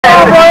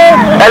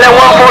And then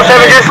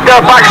 147 just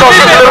backs off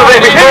just a little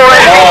bit before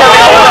it.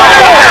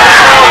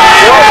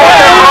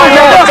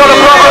 Got a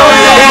problem.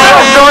 He's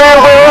lost the rear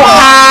wheel.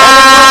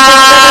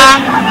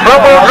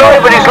 Front wheel drive,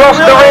 but he's lost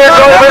the rear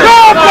drive. We're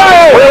all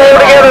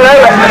together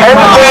now.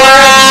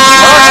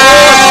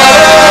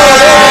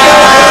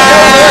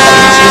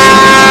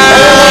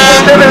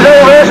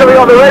 So we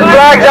got the red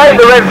flags out,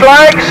 the red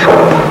flags.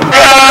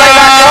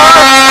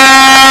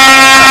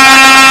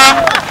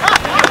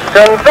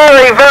 Done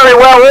very, very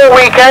well all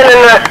weekend, and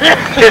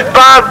just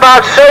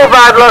so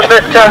bad luck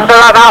that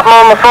that happened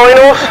on the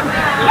finals.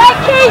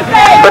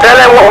 But then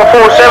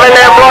 147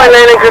 there, Blind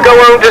Lane could go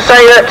home to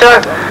say that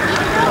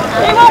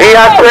he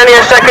had plenty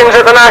of seconds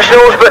at the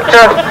Nationals, but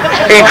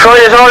he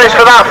tried his hardest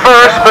for that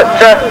first, but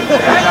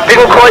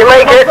didn't quite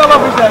make it.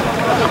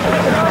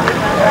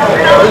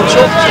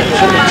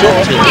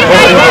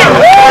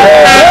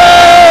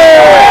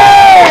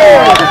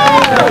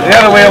 The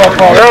other wheel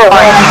off on. So,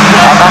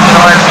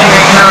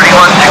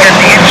 to get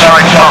the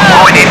inside spot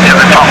going into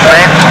the top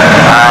end.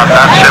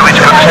 That's who it's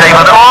good to stay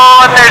with.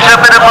 Oh, and there's a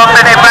bit of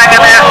bumping and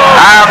banging there.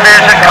 And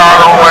there's a car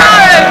over.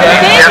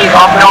 Just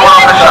popped over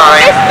on the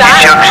side. It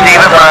shook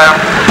Stephen Brown.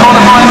 All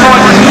the high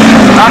points.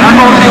 That's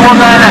 41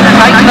 there.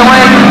 Taking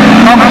away.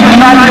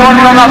 Obviously,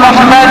 on that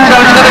bottom end. So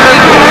it's going to be.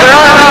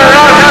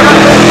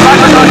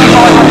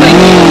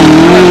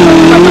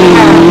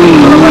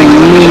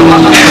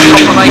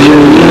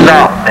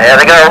 There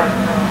they go.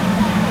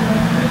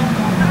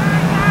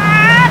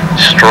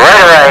 Straight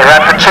away,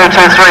 that's the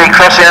 223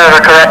 crossing over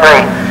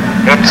correctly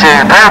into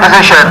pole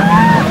position.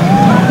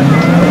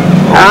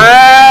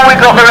 Oh, we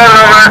got the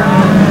Rollover.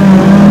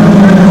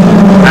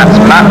 That's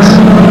Matt.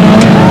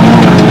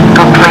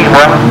 Good clean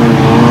one.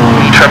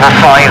 Treble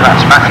 5,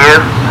 that's Matthew.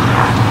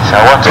 So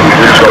what's it?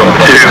 We've got 2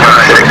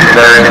 Matt 6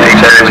 there, and he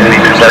turns and he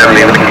can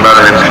 70 and he can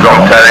run into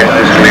Scott Terry.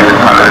 This is leaving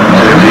Hannah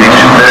to the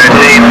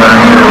 13, but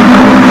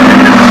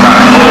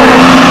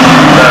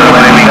so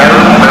there we go.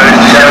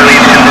 Terry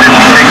to the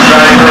 56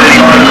 zone,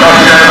 35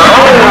 crossover.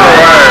 Oh,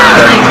 that's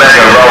a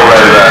mega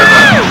rollover.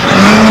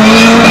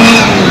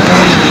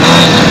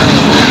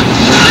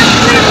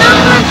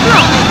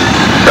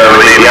 So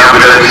the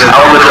ambulance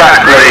on the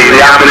track, please.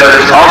 The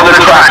ambulance on the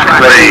track,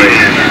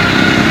 please.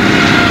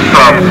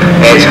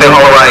 It's Phil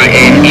Holloway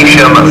in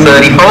Evesham at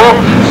 34.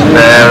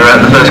 They're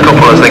the first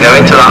couple as they go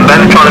into that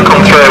bend, trying to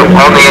come through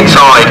on the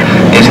inside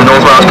is the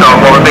North Wales car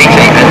Warren BT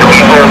and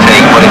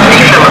W14, but it's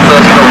Evesham at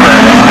 34 there,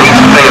 leads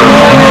the field.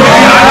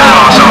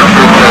 Sorry,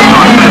 through the first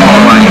line, Phil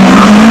Holloway.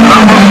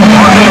 That was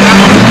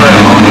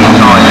on the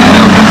inside.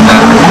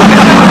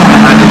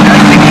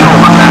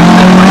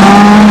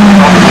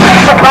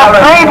 Class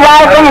 3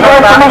 driving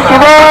goes to Mr.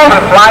 Rose.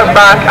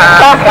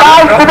 Class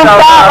 5 to the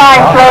start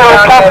line, please.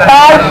 Class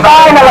 5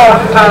 finally.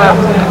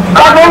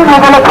 Kevin,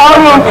 we're going to call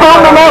you in 2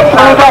 minutes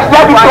when we get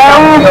ready,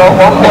 please.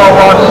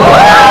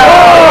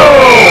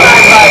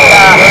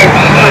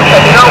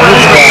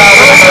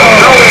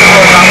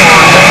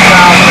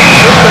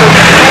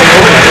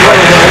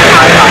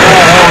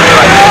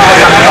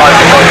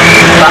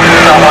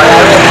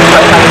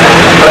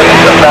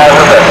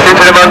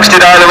 Amongst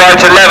it, either right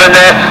 11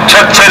 there,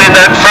 tucked in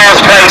that 4th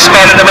place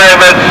spot at the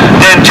moment.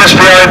 Then just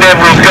behind him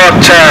we've got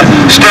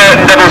Sturt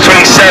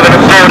 337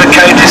 and Border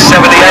Kate is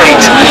 78.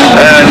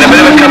 A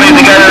bit of a coming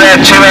together there,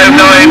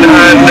 209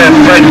 and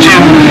Fred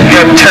Duke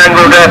get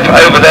tangled up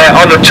over there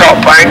on the top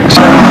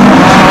banks.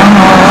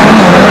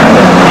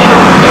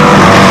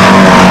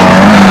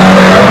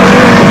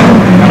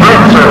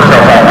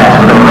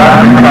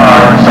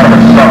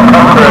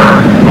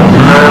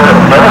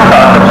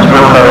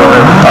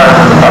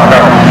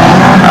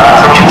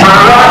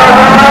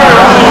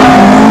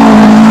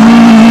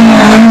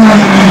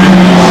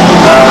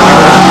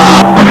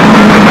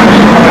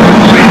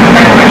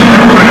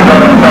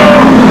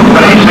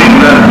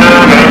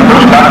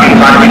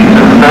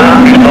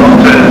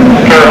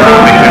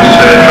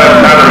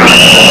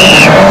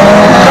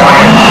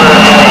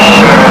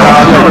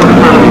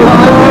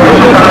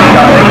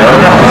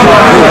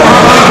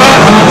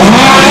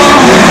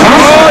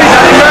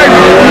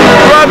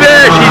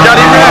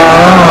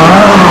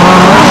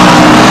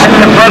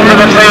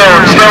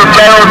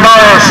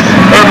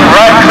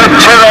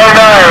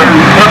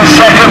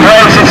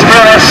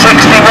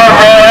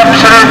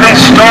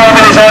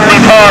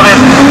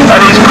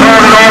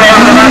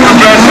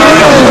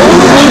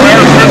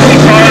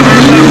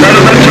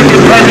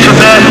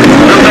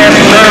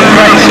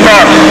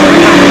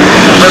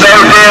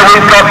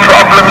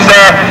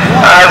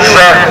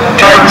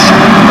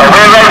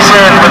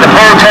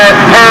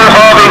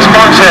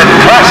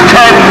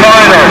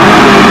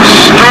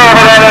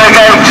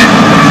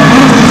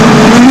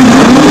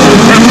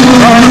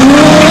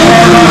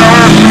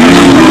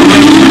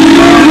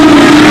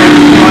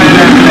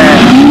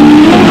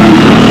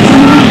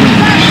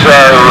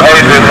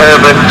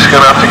 Going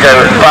to have to go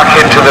back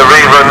into the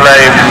rerun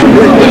lane.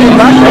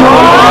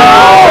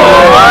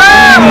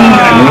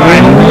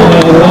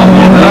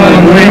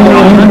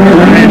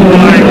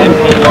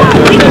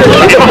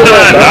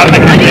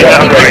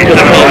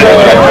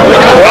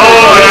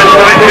 Oh,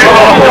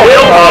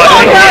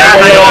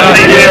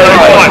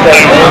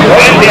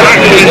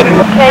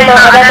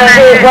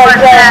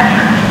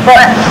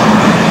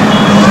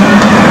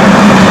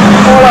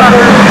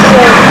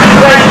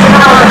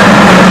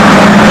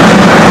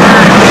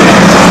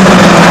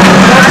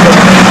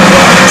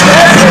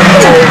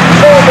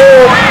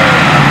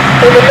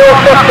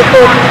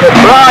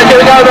 Right, here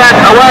we go then,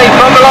 away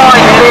from the line.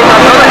 It is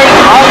another heat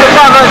on the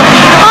 7,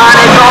 and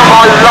it's on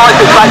my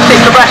life. It's about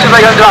 6 abreast as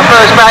they go into that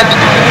first bend.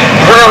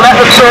 We'll let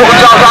them sort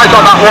themselves out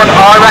on that one,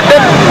 I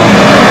reckon.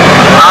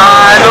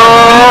 And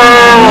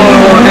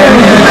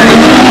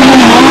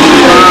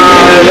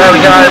there we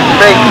go,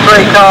 big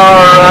 3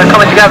 car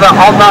coming together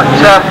on that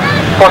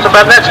bottom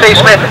bend. Then Steve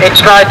Smith in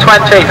stride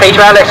 20,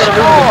 Peter Ellis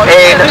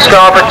in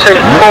Scarborough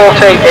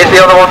 240 is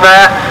the other one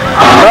there.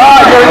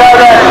 Right, here we go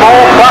then,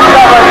 more +7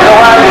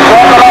 away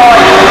from the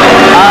line.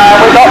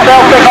 We've got Phil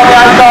Stick on the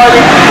outside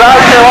in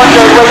stride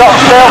 200, we've got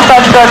Phil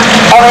Fenton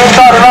on the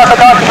inside of Martha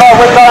 95,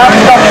 we've got Andy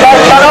Scott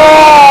Chase, and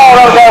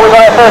there we go, we've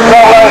got our first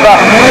rollover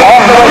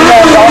on the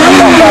weekend on the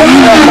top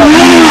end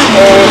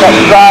in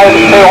stride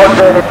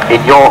 200. In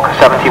York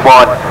 71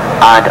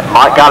 and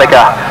Mike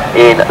Gallagher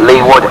in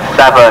Leewood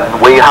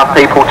 7. We have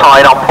people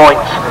tying on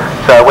points.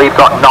 So we've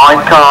got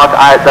 9 cars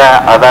out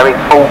there, a very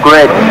full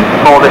grid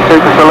for the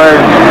Super Saloon.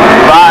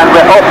 And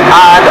we're up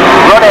and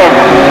running.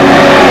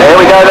 Here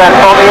we go then,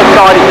 from the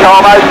inside it's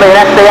Carl Mosley in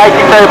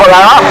SD82, but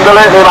they're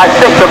absolutely like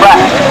 6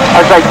 abreast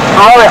as they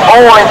throw it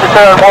all into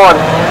turn 1.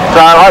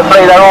 So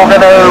hopefully they're all going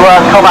to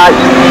come out.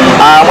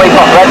 We've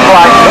got red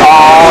flags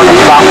on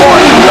that one,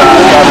 so there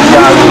we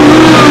go.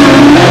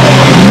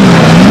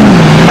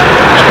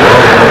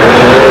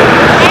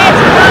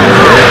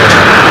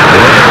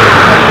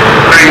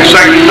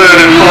 Second, third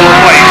and fourth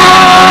place.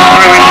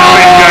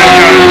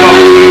 Through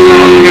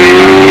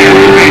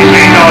into the pit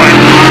going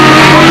to the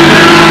top.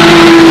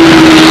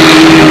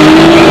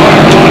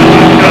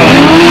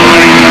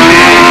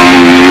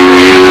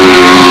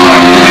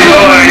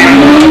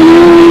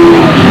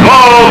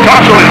 Oh,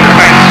 Cottrell in the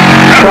fence.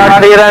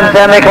 Clearance,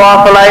 then they come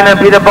off the line and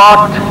Peter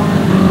Bott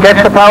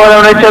gets the power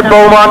of Richard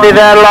Beaumonty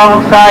there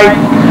alongside.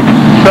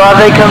 So as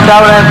they come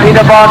down and Peter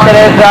Bott it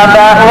is, and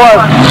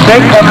big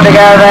come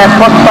together there,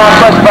 pushed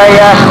by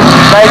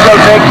Nigel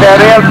Big, the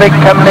real big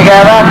come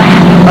together,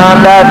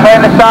 and trying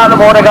to start the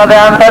morning on the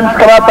anthems,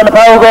 come up and the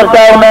power goes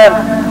down there,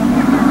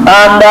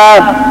 and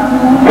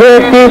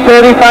PhD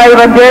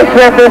 35 and Jay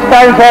Swift this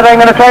time said I'm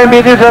going to try and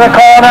beat you to the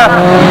corner,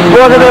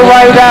 goes a bit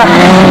wider,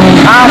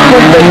 after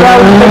the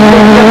crowd,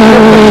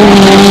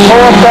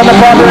 most on the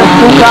bottom of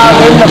the 2 cars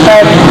in the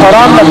fence, or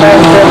on the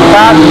fence in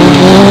fact,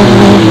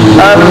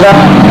 and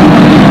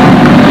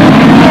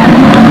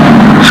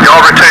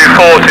Scarborough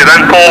 240,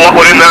 then Paul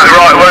Lockwood in that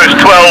right where it's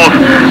 12,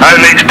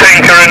 and it's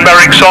Tinker and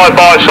Merrick side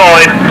by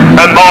side,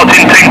 and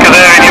Martin Tinker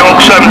there in York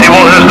 71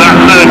 as that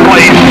 3rd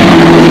place.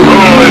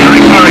 Oh,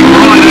 Merrick right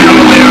out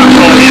on there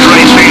outside his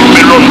race seems to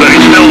be run, but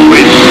it's still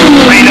with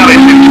Reed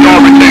Ellis in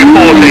Scarborough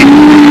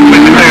 240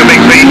 with the 2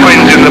 big B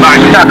twins in the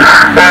back.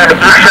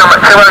 Show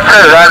at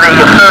 202 there,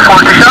 the first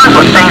one to show,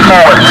 but Steve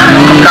forward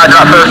inside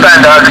that first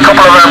bend. There's a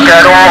couple of them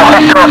get all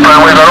hooked up,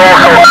 and we've got all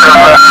sorts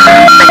of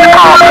big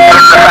parts in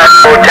the fence.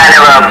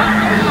 Tell them,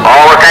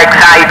 all what's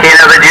exciting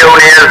of the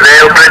juniors,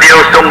 they'll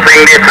produce something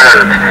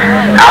different.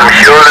 I'm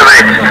sure of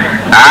it.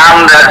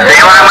 And see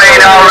what I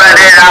mean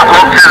already, that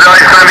looks as though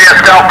it's going to be a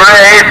stop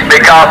race,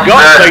 because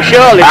and it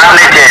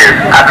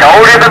is. I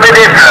told you to be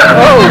different.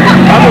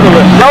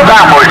 Not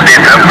that much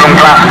different from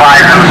class 5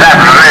 and 7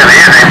 really,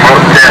 is it? But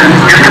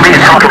just to be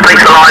sort of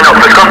completes the line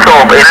up for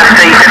Scunthorpe in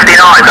SC59.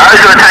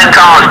 Those are the 10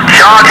 cars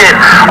charging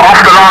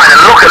off the line, and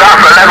look at that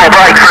for a level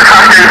break for the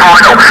class 2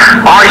 final.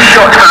 Eyes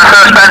shut for the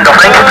first bend, I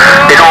think,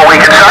 is all we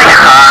can say.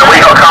 We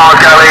got cars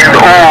going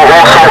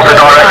all sorts of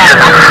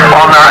directions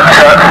on that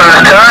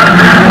first turn,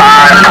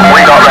 and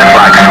we got red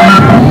flags.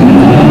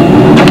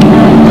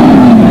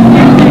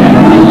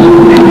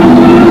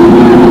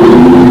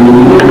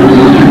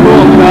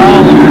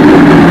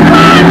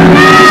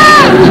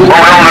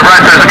 Well, on the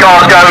breath as the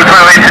cars go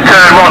through into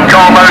turn 1,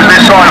 Carl Mosley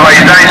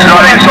sideways,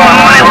 inside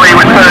line in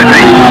Leewood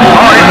 30.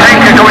 Oh, it's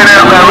Tinker going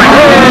out there.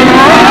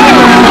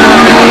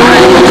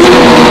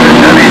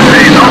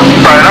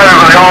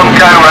 Over the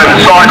Onco and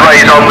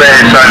sideways on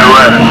there, so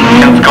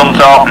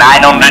Scunthorpe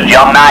 900,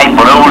 John Knight,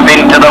 Bruce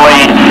into the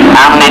lead,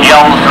 Andy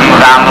Johnson's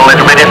and a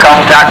little bit of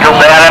contact up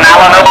there, and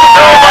Alan up and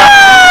over.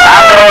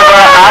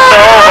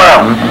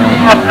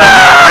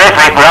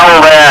 Terrific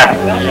roll there,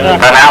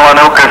 and Alan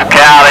Hooker's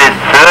car is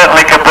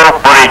certainly kaput,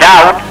 but he's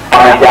out.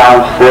 Down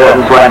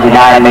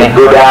 29, make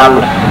good down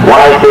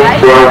 16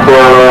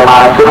 for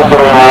my super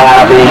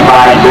and the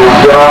fine to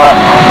draw.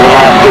 They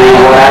have to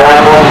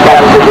one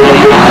come to the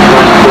big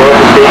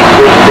 46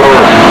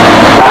 for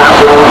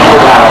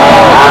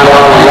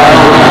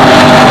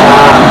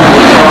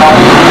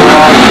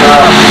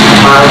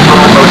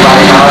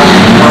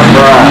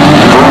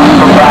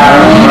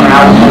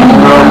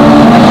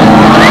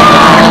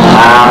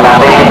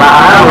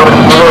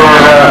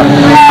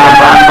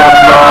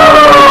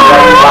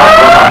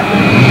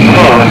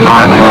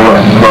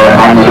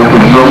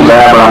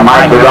I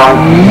might be wrong.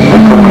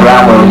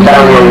 Around will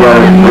tell you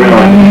where it's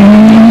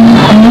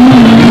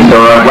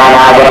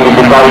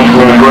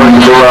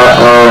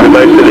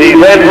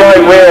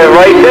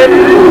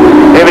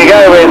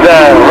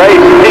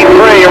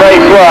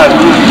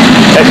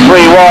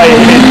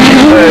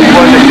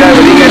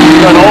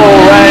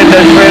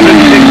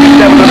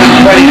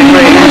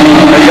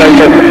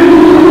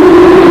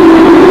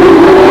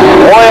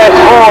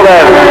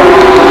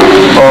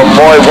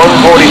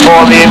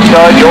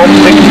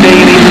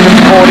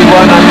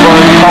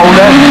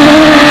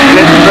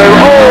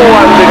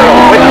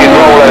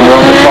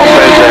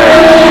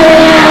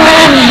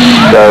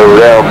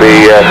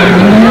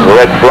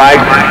red flag.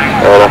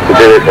 I'll have to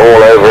do it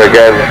all over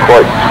again.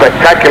 Quite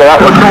spectacular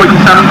that one.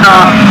 47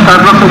 car,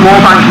 Russell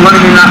Warbank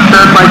running in that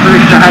third place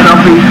position ahead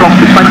of the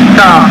Gloucester 20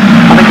 car.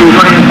 I think he was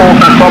running in fourth,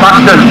 that's Bob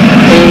Aston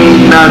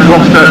in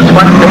Gloucester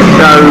 20,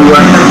 so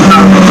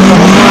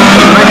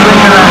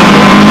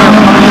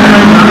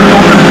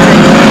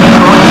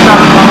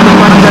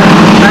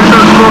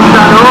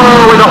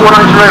we got one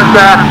on race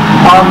there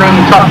on the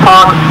top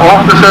part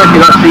of the circuit.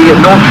 That's the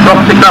North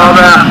Shropshire car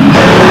there.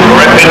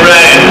 Ripping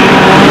red.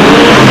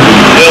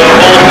 Still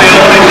fourth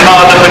field in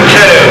car number 2.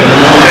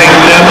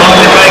 Taking their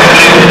Martin Baker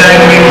today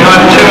with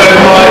time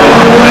 2:05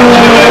 and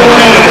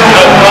 2:02.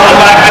 From the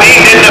back, and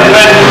he's in the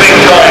fence big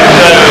time.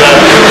 So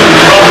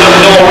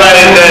problems all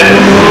round then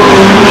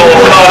for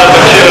car number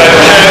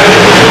 2:02.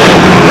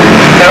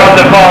 They're on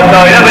the far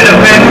side, up in the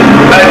fence,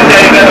 and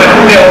Dave Evans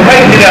still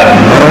racing up.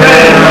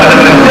 There's car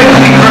number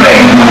 63.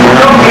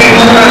 Rocking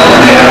Straddle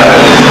there.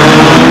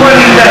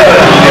 27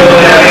 still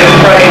there in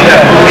Fraser.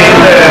 In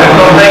there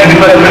from David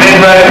Westman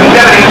in road.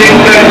 76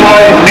 goes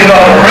wide. We've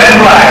got a red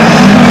flag.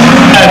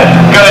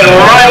 Going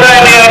right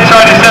around the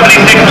outside of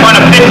 76, trying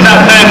to fit that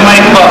third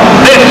place spot.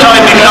 This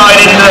time beside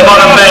into the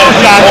bottom bend.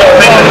 Or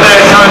fit the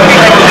third time.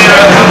 0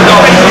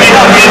 stop it. Missed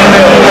the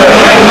infield.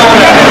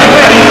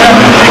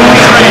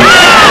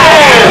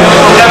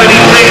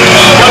 76,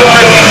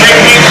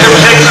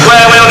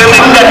 square wheel in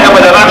the second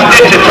with a last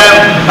ditch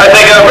attempt as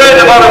they go round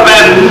the bottom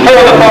bend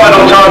for the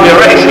final time. Your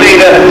race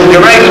leader,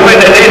 your race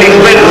winner nearly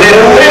spins it.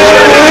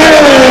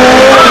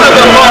 One of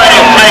the 5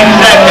 takes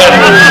second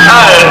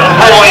and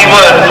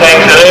 41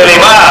 takes an early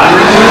mark.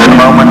 At the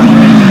moment,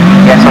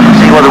 yes, I can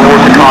see why the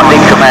water car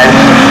did come out.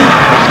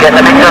 It's getting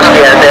a bit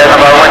dusty out there at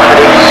the moment, but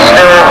it's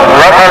still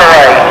running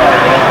away.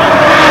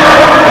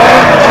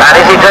 And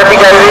is it Dudley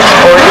Davis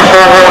or is it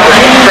Paul Walker?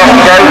 It's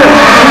Dudley Davis.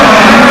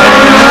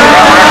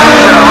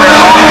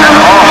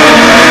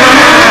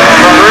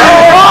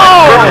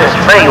 Goodness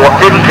me, what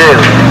did he do?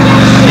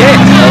 Yeah.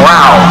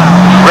 Wow.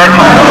 Red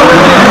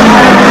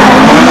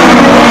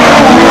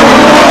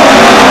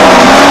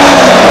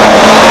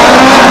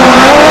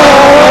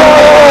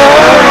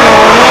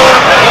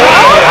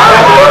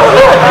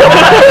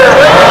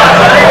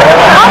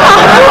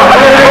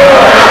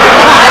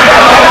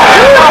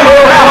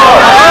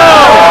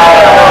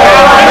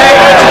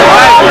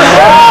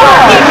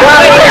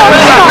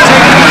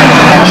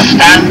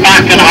Stand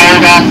back and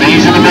hold on.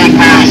 These are the big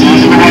boys.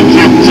 These are the ones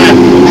that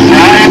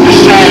fly up the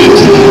straight.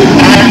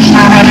 There's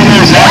no what it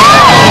is.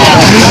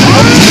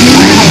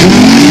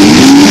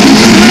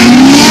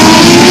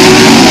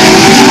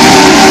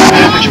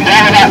 Which will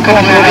never that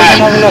corner around.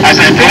 As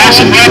they pass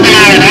and run the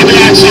line on the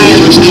outside,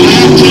 which the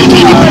lead to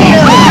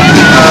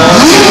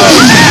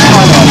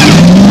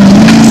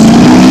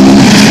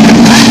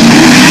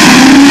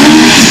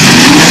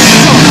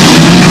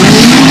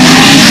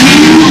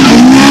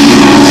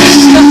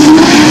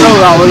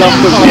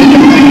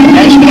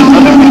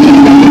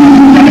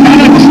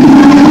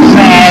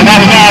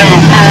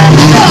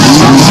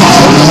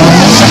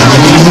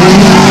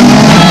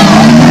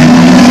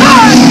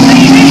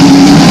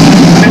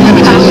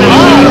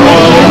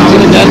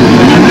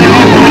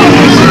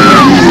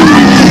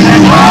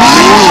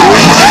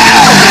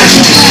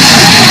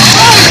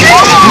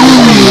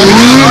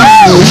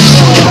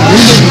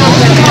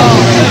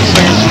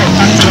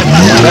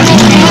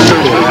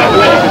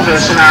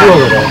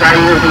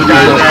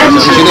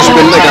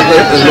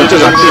as much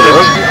as I can.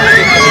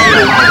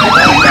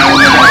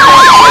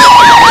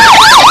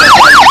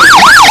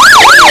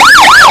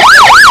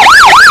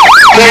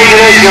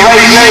 Your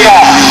race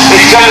leader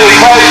is going to be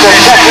close to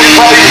second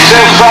place,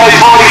 still size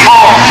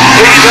 44.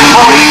 He's at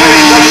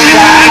 43, touching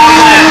that hang on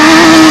there.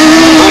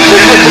 Which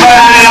is just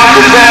about hanging on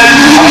to third.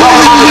 I've got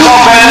him on the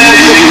top end, and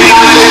it's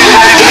 69 seconds,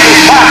 and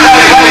he's past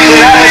those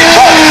racing, and it's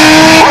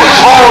push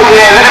forward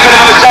here. A little bit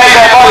of a mistake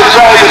there by the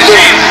trail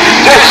machine.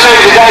 Just through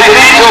the day, the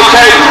needs will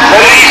take,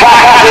 and he's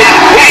back at it,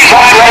 he's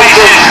back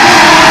racing.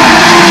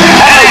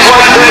 And it's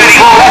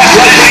 134, that's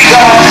Leslie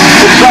Dodd,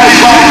 the trail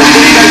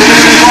machine goes a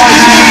little bit more.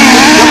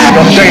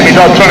 Got Jamie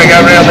Dodd trying to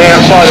go around the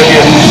outside of you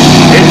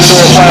into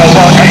North Wales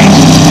Arcade.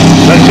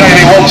 Then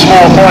Jamie once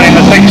more finding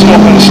the pit stop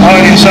and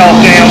slowing himself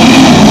down.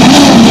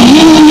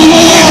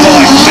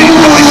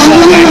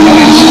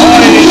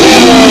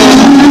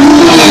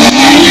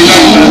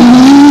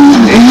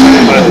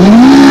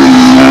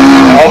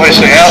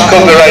 Obviously out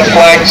come the red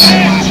flags.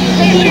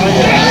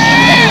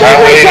 And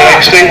we need an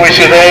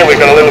extinguisher there. We've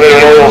got a little bit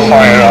of an oil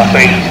fire, I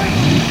think.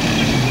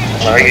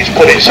 I think it's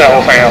put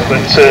itself out,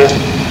 but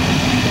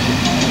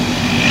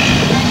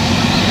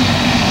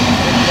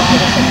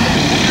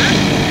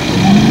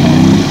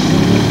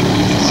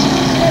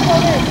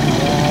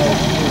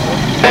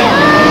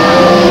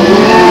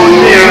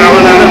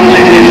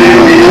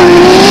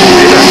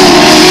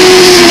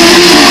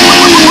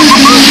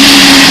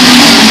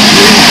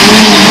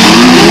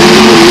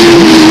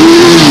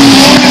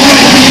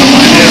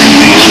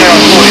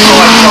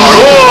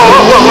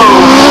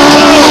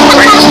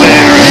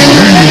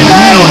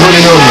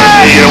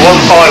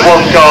qualified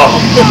one car.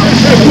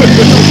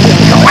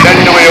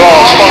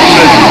 NWR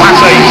sponsors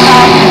Class 8.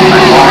 And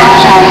this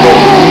one's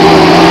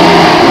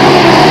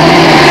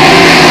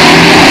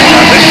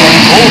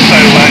also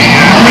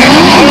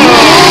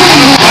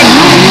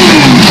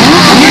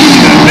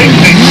a big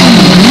thing.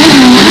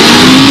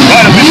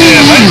 Right up in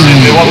here,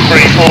 basically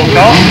 134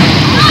 car.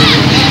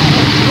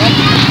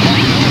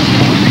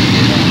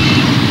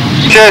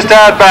 Just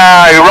out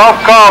by Rob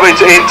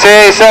Corbett in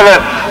Tier 7.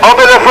 Up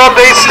in the front,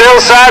 it's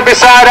still side by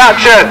side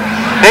action.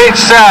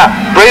 It's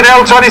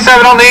Brunel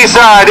 27 on the east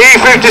side,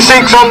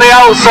 E56 on the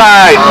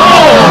outside.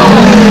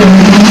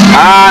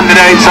 And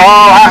it's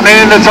all happening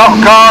in the top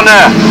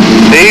corner.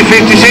 The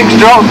E56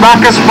 drops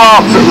back a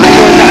spot.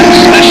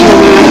 Special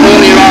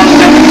earlier on,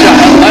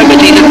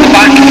 Overdean at the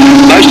back,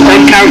 most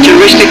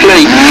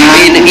uncharacteristically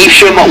in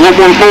Evesham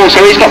 114, so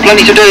he's got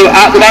plenty to do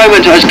at the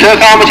moment as Kirk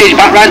Armitage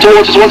back round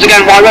towards us once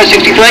again, White Road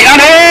 63, and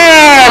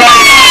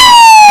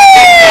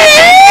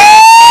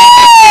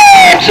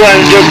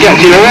and just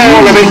gets it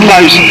all a bit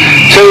close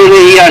to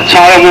the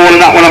tyre wall, and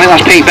that one, I think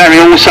that's Pete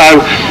Berry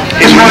also.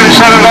 It's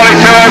 107 on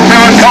it,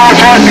 202, and Carl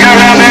tries to go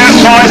around the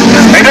outside.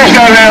 He does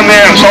go around the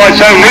outside,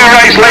 so new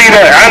race leader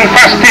and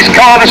fastest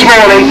car this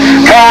morning.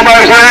 Carl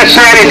Mosley,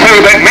 SC82,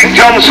 but Mick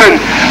Johnson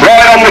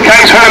right on the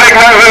case for the big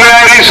over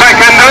there in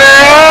second.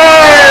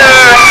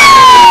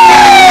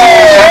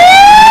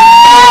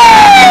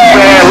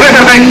 A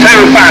little bit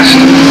too fast.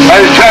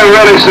 As Joe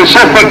Willis, the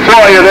Suffolk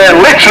flyer there,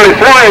 literally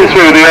flying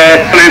through the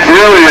air.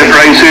 Brilliant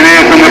racing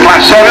here from the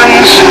Class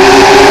 7s.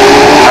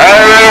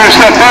 There's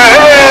the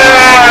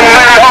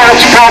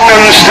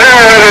problems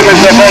still with him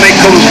as the body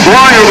comes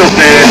flying up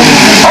there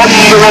on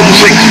the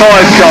 165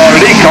 car,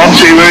 and he can't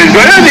see where he's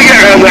going. How did he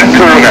get around that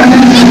corner?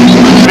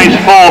 He's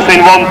fourth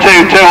in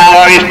 122,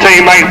 although his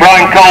teammate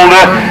Brian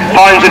Calder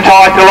finds a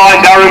tighter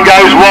line. Darren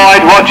goes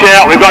wide, watch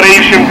out, we've got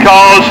Evesham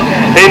cars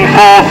in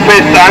 4th,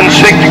 5th and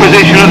 6th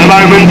position at the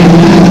moment.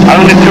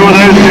 Only 2 of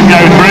those can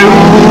go through,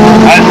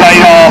 as they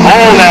are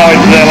all now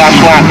into their last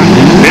lap.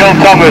 Neil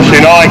Thomas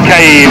in IK.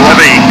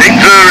 Dick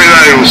Drury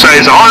though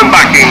says, I'm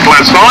back in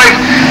Class 5,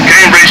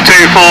 Cambridge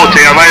 240.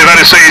 I may have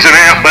had a season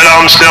out, but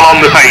I'm still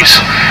on the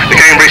pace. The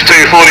Cambridge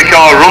 240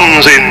 car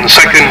runs in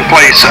 2nd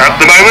place at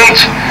the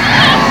moment.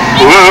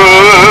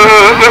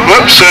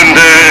 Whoops, and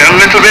a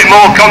little bit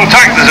more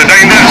contact. There's a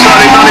danger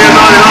outside in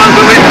 99,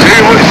 but with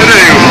too much to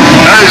do.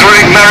 As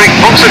Rick Merrick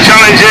puts a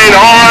challenge in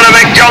on a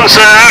Mick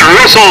Johnson.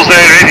 Russell's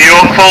there in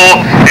York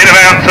 4 in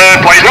about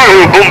 3rd place.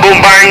 Oh, boom,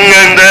 boom, bang,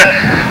 and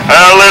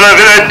a little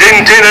bit of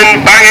dinting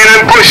and banging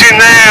and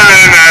pushing there.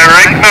 And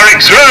Rick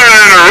Merrick's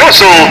run.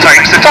 Russell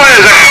takes the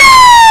tyres out.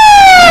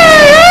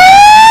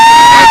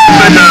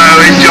 But no,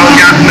 it's John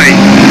Gaffney.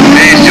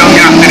 It's John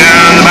Gaffney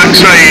down the back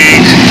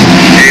straight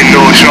in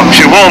North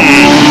Shropshire 1.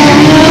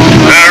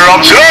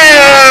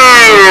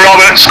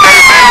 Roberts.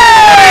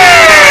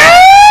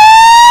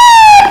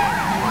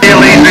 He'll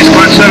lead this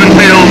Class 7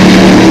 field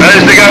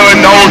as they go,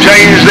 and Noel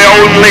James, the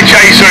only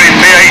chaser in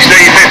PhD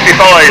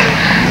 55.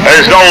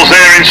 As Noel's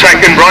there in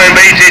 2nd, Brian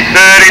Beattie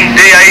 3rd in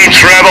DA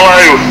Treble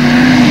O.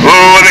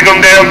 Oh, and they come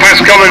down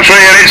past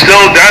commentary, and it's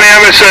still Danny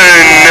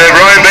Emerson.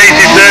 Brian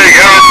Beattie 3rd.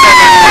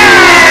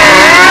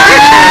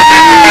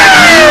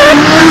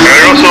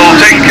 Russell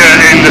Tinker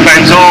in the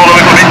fence, all a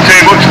little bit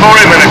too much for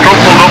him, and a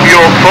crumpled up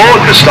York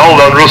Ford. Just hold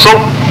on, Russell.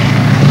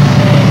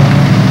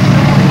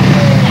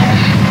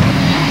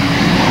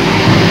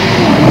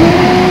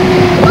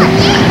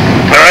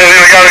 Alright, here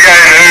we go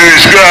again.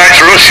 Who's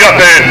got rush up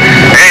there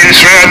in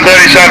round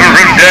 37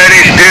 from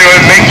Dennis Dew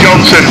and Mick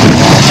Johnson.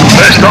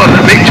 First on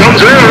Mick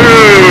Johnson.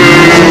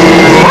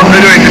 What are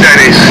they doing to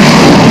Dennis?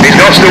 He's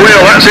lost the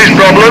wheel, that's his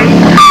problem.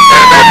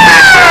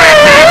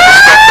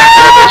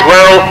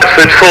 Well,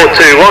 for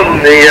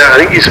 421, I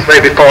think he's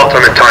maybe parked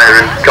on a tyre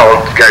and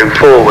can't go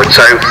forward,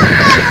 so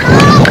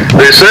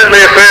there's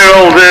certainly a fair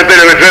old bit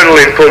of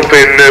adrenaline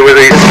pumping with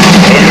it.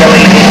 In the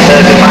lead is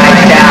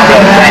 35 car,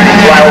 but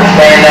 10-12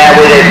 staying there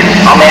with him.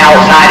 On the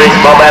outside is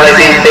Bob Ellis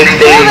in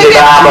 16,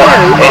 Zibarbo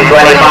in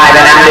 25,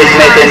 and Andy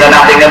Smith in the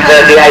Nottingham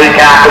 38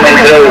 car coming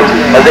through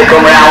as they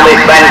come round this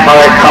bend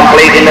for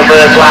completing the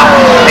first lap.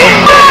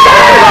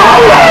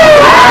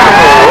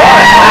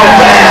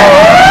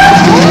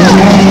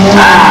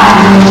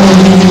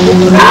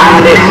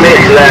 Andy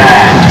Smith there.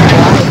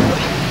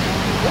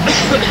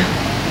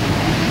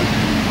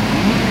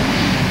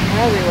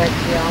 Well, we went to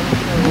the arms and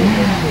we were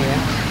here.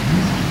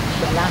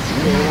 But last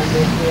year when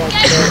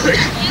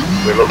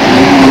we look.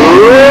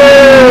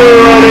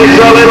 And it's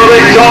a little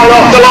bit torn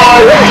off the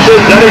line.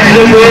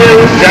 Denison will.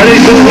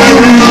 Denison will.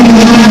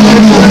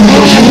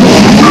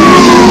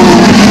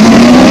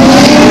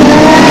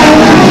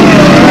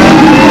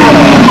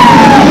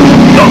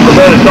 Not the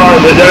first time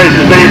that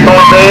Denison's been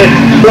caught there.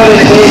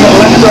 Running through the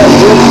left side.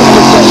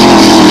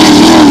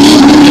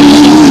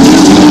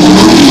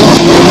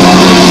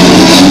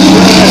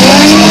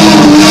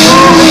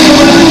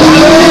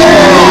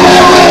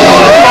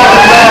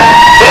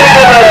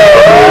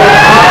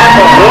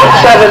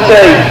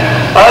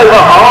 Over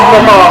half the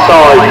far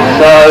side,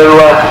 so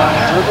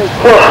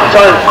trying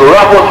to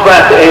grab one's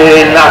breath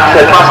in that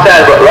class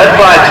down, but red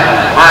flag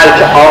out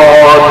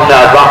on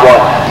that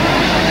one.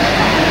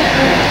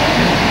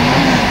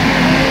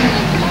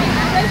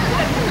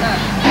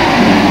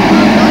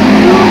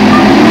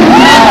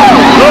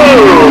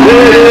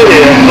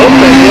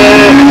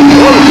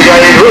 Once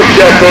again, Ruth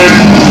Shepherd,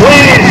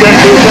 please get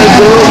to the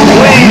centre,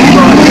 please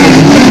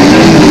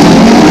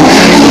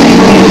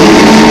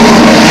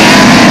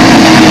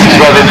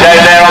Well, the down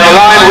there on the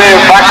line, we're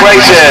back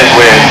racing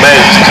with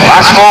men's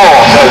class 4,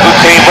 so good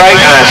clean break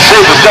and a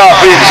super start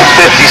for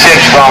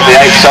 56 from the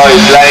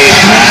outside lane.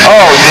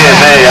 Oh dear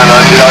me, and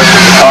I did open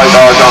the tie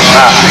bars on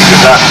that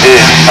because that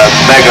is a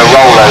mega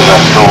rollover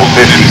for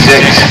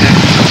 56.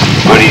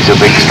 But he's a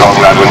big strong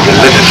lad, well he's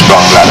a little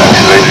strong lad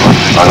actually,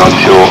 and I'm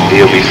sure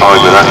he'll be fine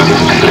with that. He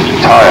just clipped the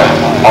tyre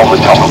on the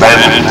top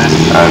bend,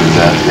 and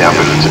the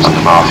ambulance and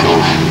the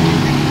marshals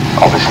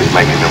obviously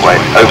making their way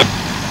over.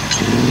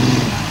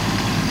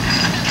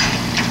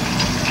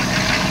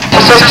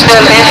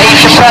 Still in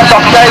Evesham press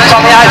off Davis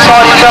on the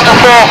outside in trouble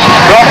 4.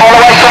 Rob all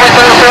the way coming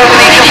through third in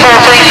Evesham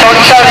 14, so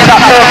he's showing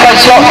that third place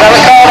slot.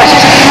 Autograss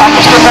and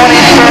just good morning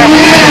for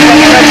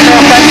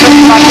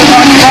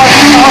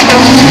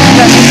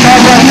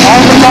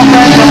on the top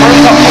end, and we've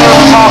got two of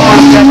the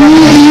markers together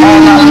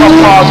on that top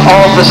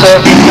part of the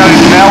circuit goes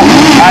now.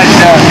 And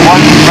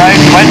one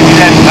round 20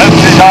 then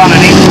focuses on,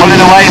 and he's pulling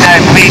away now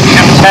from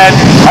Evesham 10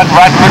 and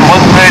Radford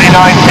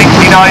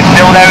 139.69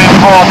 still there in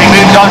fourth. He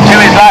moves on to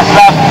his last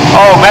lap.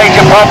 Oh,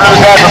 major problems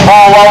there for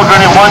Paul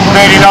Waldron at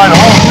 139.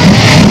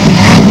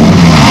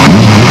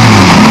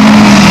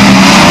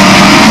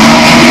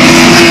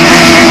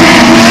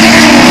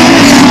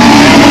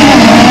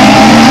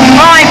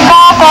 Right,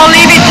 Bob, I'll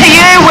leave it to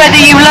you whether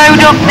you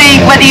load up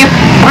whether you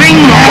bring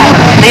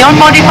the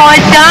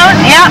unmodifieds down.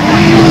 Yeah.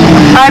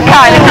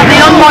 Okay, look at the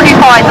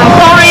unmodifieds. I'm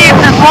sorry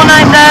if there's one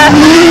out there.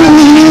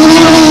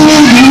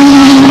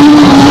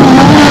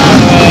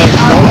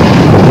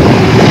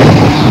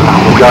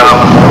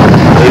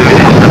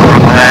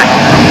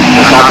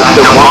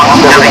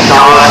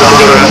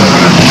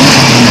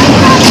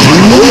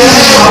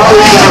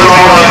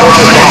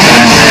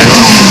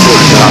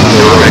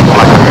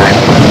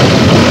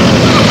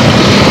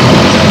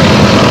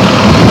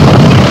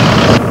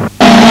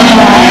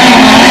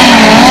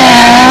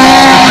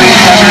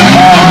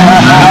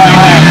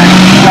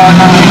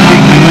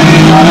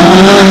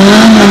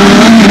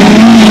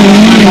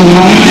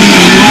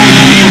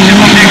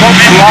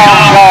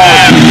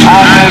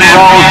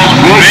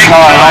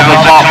 On the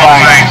top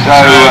bank, so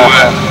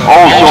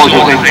all sorts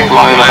of things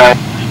flying about.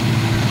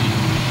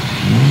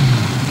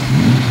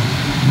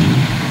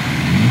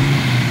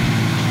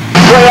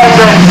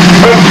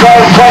 From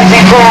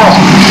 12.24,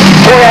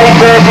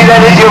 28.30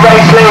 then is your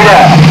race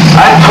leader,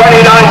 and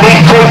 29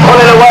 these two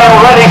pulling away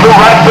already from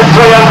Radford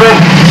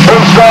 300 from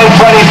Strode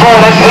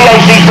 24, then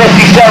PAC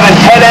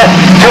 57, Tenner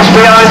just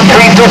behind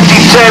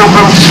 352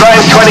 from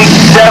Strode 27.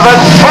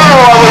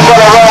 Oh, and we've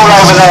got a roll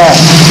over there.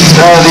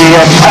 So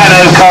the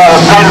Pano car,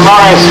 Ben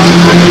Morris,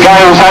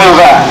 goes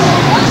over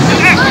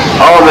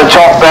on the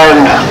top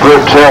end,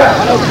 but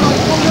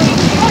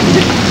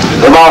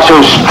the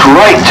marshal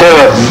straight to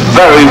it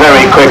very,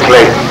 very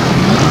quickly.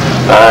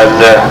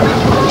 And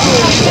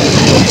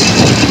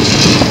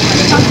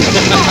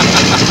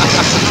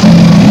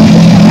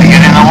You're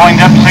getting a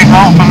wind-up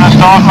signal from the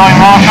start line,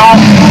 Marshal.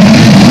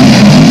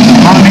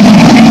 Want to be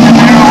keeping the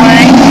mirror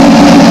away.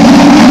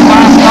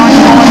 Last time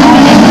going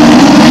on.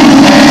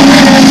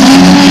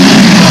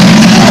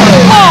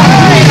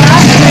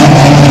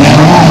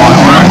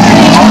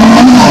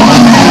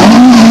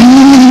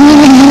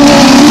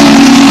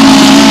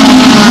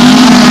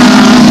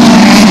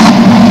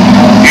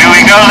 Here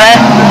we go then.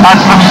 That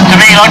looks to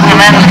me like the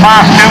men's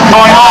class 2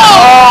 going on.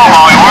 Oh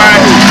my word.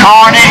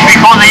 Carnage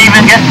before they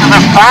even get to the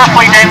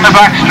halfway down the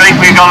back straight.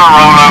 We've got a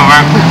rollover.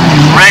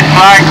 Red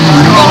flags.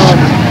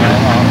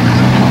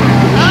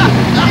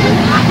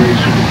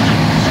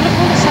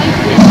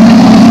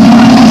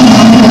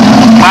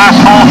 Class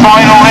 4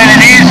 final then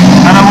it is,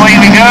 and away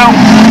we go.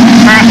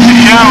 First to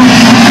show.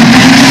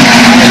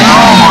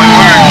 Oh my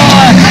word.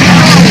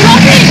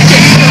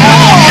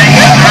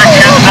 Taking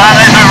directions, that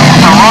is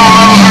a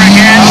rollover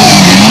again.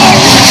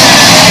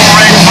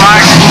 Red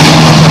flag.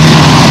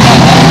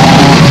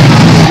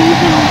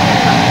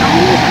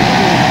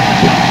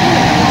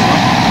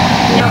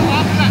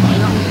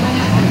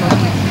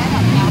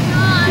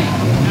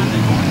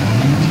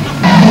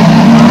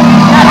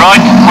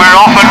 Right, we're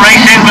off and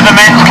racing with the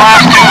men's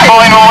class 2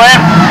 final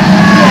then.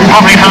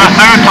 Probably for the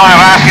third time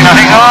asking, I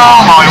think,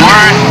 oh my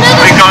word,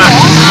 we've got a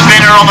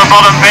spinner on the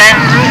bottom bend.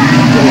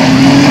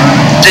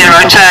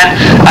 0-10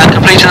 and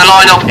completing the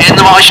lineup in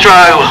the Maestro,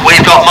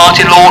 we've got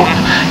Martin Lawton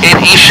in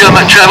Evesham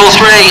at treble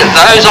 3.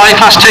 Those are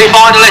class 2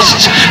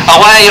 finalists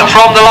away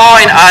from the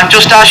line, and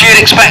just as you'd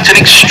expect, an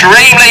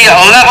extremely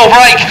level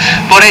break,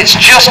 but it's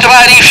just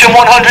about Evesham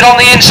 100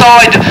 on the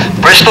inside.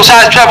 Bristol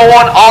South Treble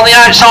 1 on the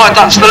outside,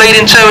 that's the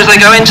leading two as they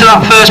go into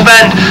that first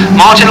bend.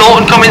 Martin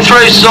Lawton coming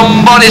through,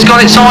 somebody's got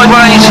it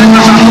sideways,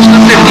 that's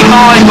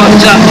 55, but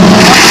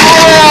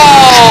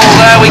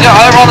there we go,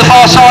 over on the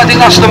far side. I think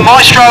that's the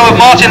maestro of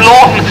Martin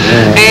Lawton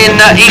in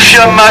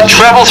Evesham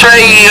Treble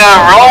 3,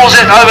 rolls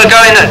it over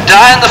going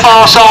down the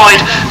far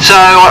side, so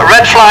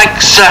red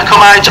flags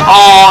come out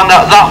on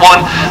that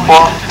one.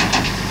 Well,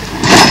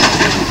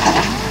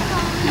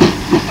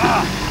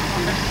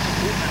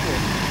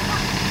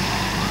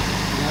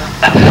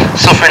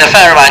 suffering a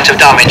fair amount of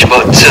damage,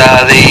 but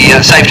the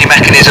safety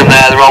mechanism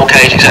there, the roll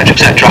cage,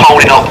 etc,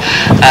 holding up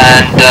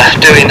and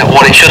doing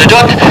what it should have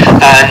done.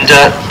 And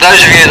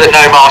those of you that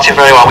know Martin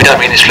very well, we don't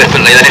mean this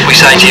flippantly, then if we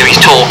say to you he's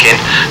talking,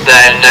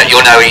 then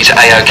you'll know he's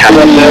A-OK.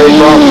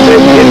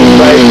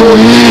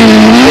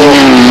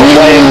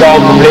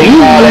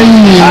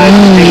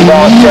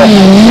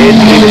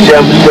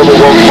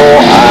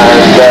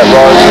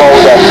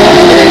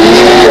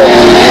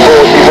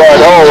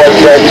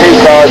 Two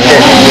cars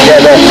getting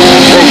together,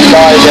 big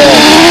guy there,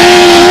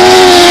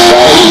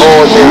 going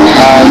forward,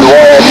 and the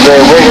way up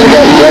there, we're going to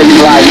get red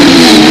flag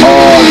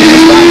on the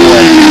back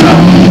way.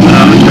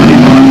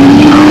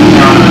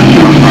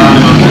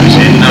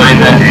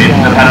 In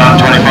the Panama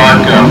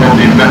 25 car,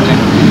 you've got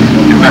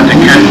the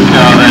Kent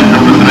car then,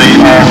 number 3,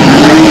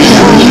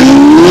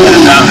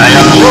 and down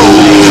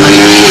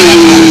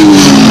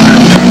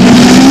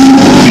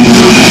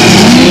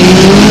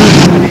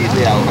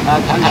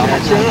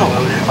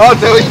oh,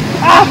 do we?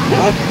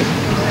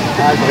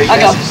 I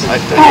got who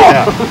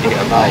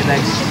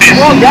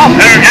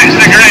gets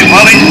the green?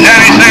 Well, it's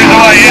Danny Sue's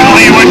away in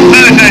Leeward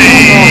 30.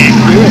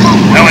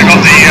 Then we've got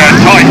the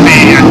Type B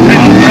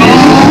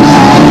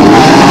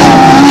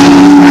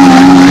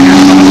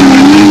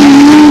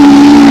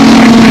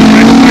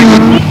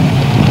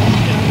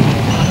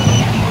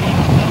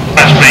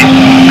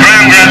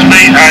Graham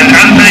Grasby and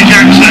Anthony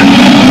Jackson.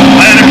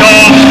 They're the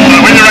cars for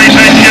the winner race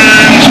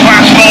engines,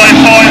 Class 5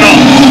 final.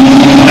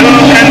 Who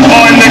can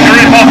find the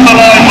grip off the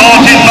line?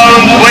 Martin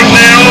Bones,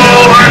 Wignell,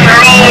 and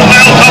they're all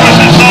Mel Thomas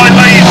and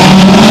sideways.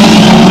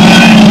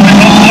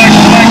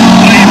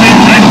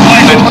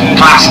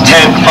 Class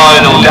 10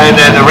 final down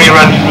there, the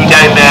rerun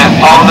down there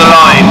on the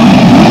line.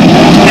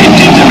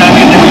 Engines are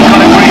running, then we've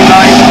got a green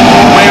light.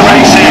 We're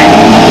racing.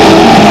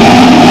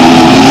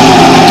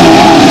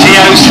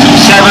 TO's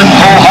 7,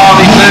 Paul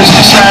Harvey first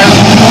to south.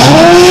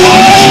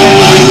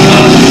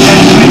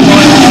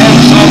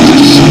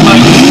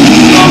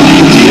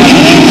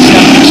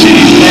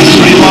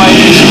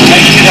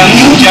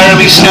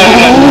 Jeremy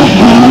Snowden,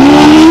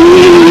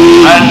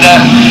 and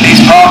he's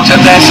parked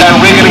up there, so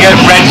we're going to get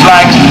red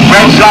flags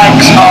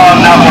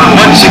on that one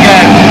once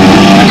again.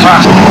 The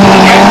class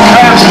getting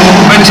close,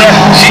 but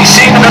she's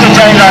seen a bit of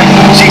daylight,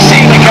 she's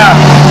seen the gap,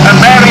 and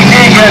Mary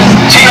Deegan,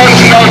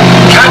 T88,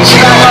 can't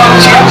see that one,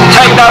 she had to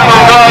take that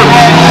one low,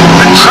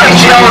 and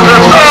Tracy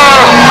Oldham,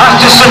 has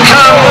to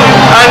succumb,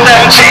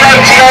 and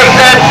T88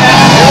 then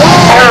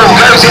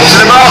goes into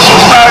the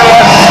Marshalls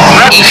barrier.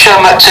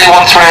 Evesham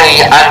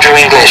 213, Andrew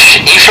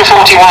English. Evesham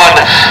 41,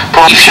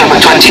 Evesham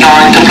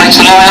 29, completes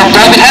the line of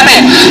David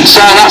Hemming. So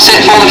that's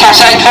it for the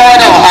Class 8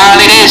 final, and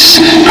it is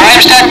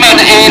Graham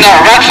Stedman in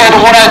Radford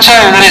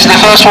 102 that is the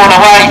first one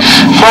away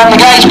from the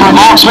gates, but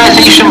Mark Smith,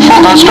 Evesham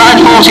Stroud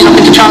 40,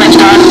 looking to challenge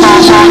down the far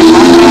side.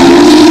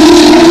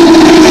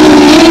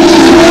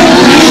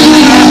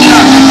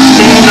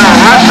 In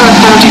Radford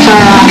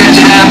 44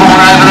 gets it airborne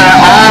over there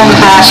on the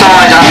far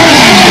side.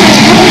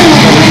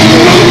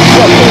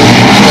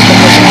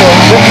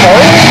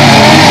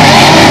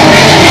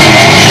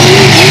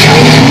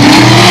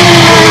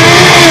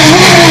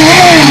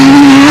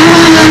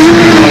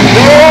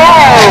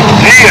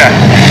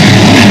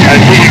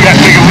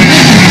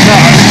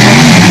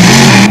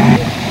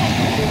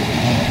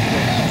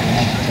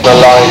 The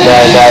line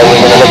there now,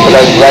 we're going to look for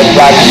those red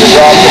flags to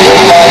drop, the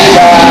green light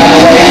down,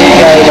 away we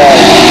go there.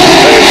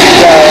 There we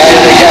go, out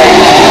of the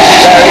gate,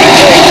 very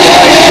quick,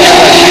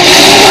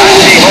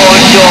 Andy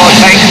Hornshaw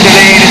takes the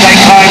lead as they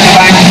climb the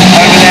bank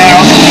over there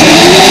on the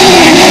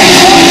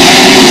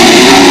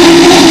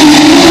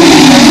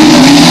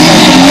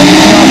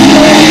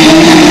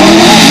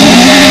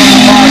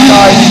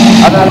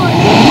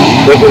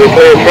look at the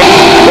clear front,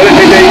 will it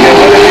be Deegan,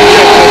 will it be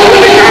Chester, will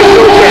it be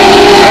Cancelter,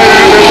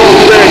 and then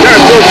what's there,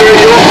 Cancelter in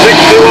York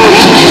 61,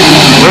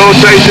 we'll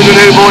chase the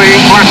new boy in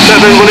Class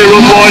 7, will he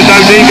run wide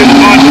now, Deegan's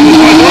right to the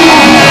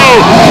side, oh,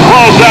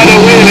 was that a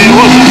wheelie, it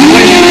wasn't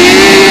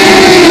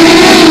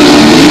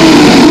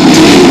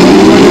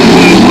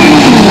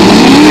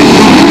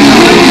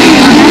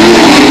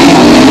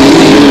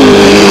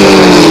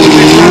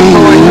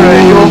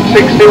York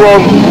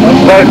 61,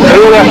 but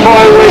who are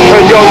finally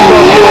for John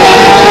Russell.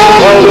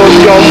 Well done,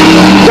 John.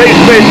 Steve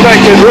Smith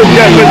second, Russ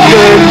Jeffers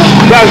third,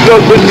 Sam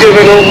Johnson's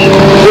given up.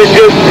 There's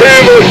just too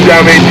much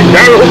damage.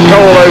 Darryl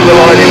Cole over the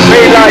line. It's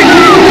me like,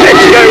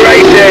 let's go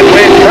racing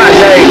with Class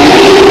 8.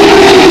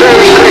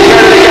 Very quick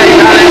out of the gate,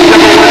 Alex,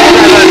 number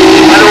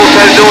 17, and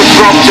also North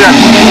Proctor,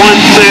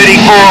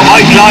 134.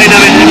 Mike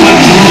Liner in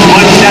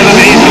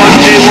 17, he's gone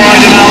too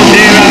wide of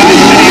Aldera.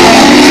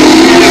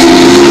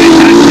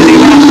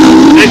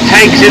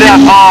 straighten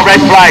up. Oh,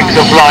 red flags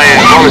are flying.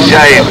 What a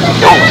shame.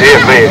 Oh dear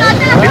me.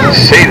 You can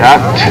see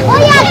that.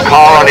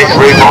 Car on its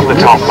route on the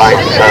top bank.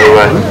 So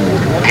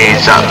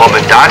His mum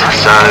and dad,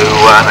 so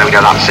there we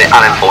go, that's it,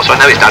 Alan 4, so I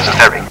know his dad's a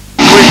ferry.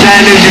 was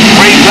there losing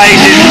 3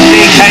 places.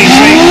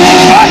 CK3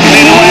 backing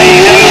it away.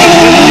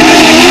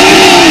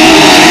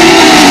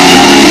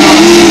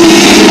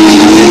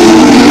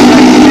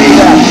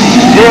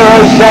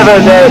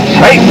 07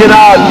 chasing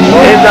on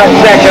in the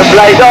second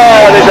place.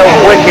 Oh, there's a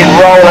wicked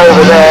roll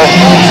over there.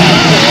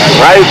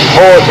 Race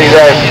 40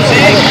 then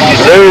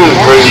flew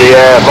through the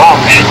air.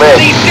 Mark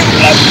Smith,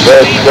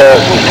 but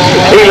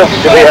he looks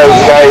to be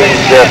okay.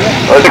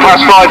 The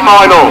Class 5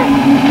 final.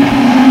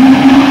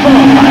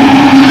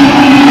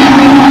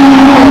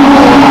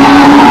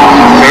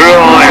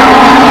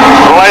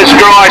 Les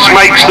Grice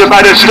makes the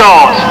better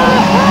start.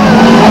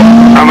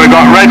 And we've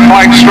got red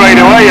flag straight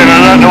away, and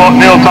I don't know what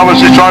Neil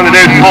Thomas is trying to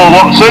do to Paul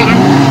Watson,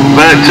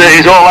 but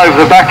he's all over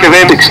the back of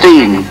him.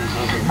 16.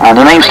 And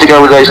the names to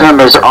go with those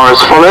numbers are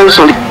as follows.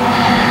 We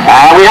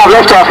have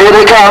left off, here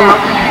they come.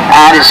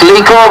 And it's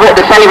Lee Corbett,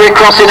 the favourite,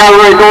 crossing over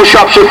in North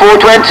Shropshire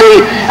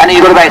 420. And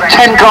you've got about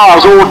 10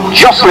 cars all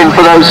jostling for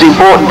those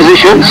important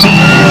positions.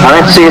 And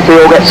let's see if they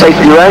all get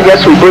safely around.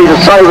 Yes, we breathe a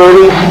sigh of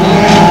relief.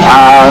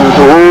 And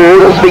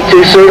don't speak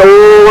too soon.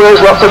 There's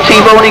lots of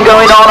T-boning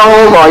going on.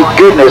 Oh my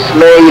goodness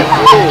me.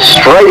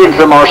 Straight into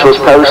the marshal's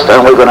post,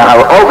 and we're going to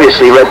have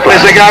obviously red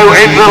flags. As they go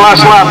into the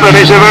last lap, and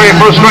it's a very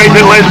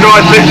frustrated Les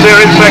Grice sits there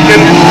in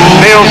second.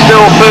 Neil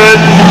still third.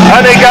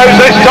 And he goes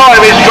this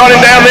time. He's trotting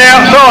down the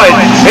outside.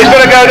 He's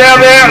going to go down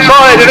the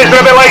outside, and it's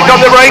going to be late on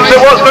the brakes. So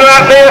what's going to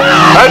happen here?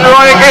 And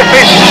Ryan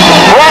Griffiths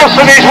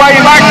forcing his way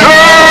back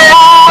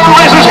through.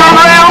 Liz has gone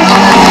round,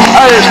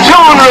 and it's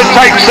 200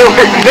 takes the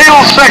Neil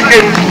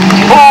second,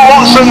 Paul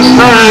Watson's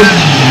third.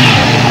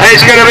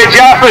 It's going to be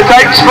Jaffa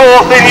takes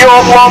fourth in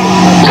York 1.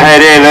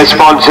 Head in a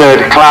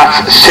sponsored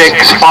Class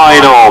 6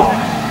 final.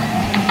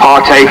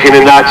 Partaking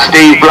in that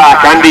Steve Black,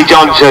 Andy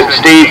Johnson,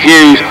 Steve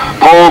Hughes,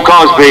 Paul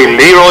Cosby,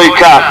 Leroy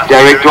Cuff,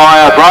 Derek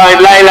Dwyer,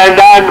 Brian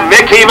Leyland and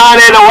Mickey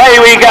Manning.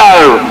 Away we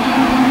go.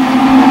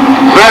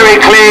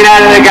 Very clean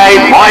out of the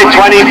gate.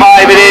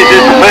 5:25 it is the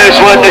first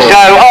one to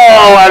show.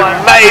 Oh, a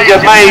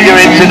major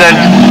incident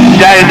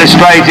down the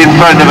straight in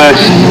front of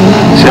us.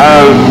 So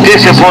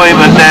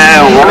disappointment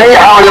now.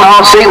 Howard and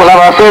RC will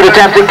have our third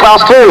attempt in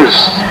Class 2s.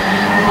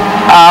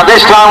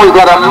 This time we've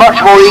got a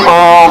much more.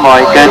 Oh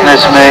my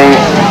goodness me.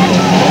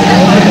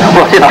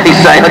 What did I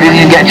say? I didn't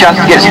even get a chance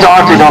to get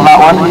started on that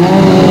one.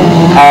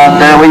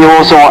 And we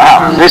all saw what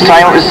happened. This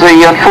time it was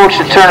the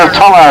unfortunate turn of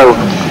Tomo.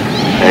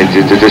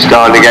 Engines are just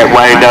starting to get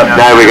wound up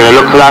now. We're going to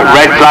look for that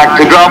red flag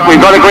to drop. We've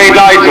got a green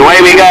light.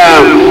 Away we go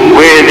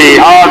with the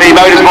RV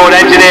Motorsport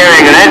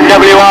Engineering and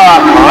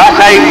NWR Class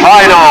 8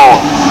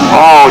 final.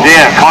 Oh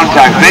dear,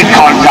 contact, big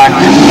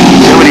contact.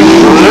 Somebody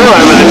flew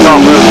over the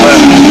top of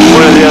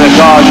one of the other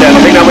cars there.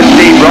 I think that was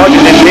Steve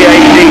Rogers in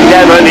PhD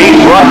Devon. He's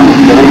right.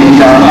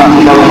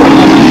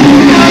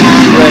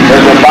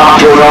 There's a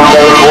battle on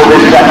there for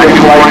this second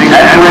place.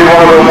 Every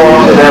one of them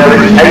wants it there, but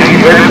it's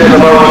 8 wins in the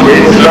moment.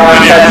 It's the round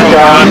 10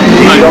 car.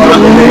 He's got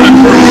the win.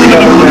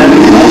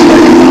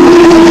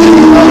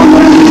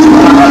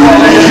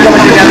 Just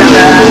coming together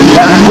there.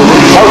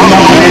 Both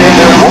companies in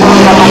there. One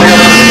company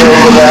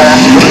over there.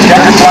 The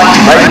second place,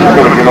 they're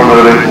going to give them a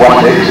bit of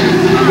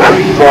 1-6.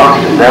 But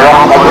they're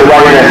on the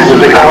way in, so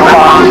they come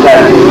past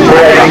then.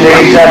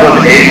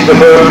 387 is the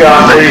first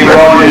car. Steve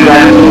Rogers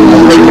then.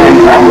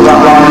 Off that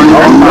line.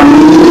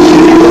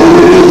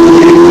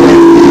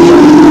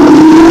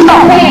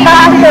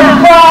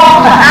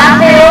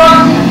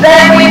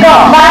 Then we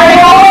got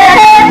Mario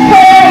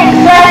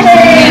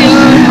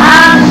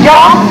and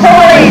John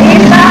Tully.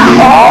 Isn't that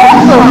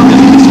awesome?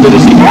 Look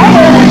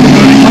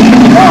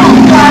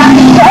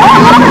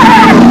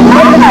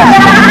at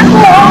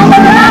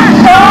that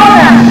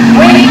corner.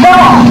 We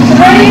got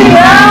 3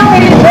 rounds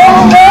in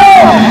 1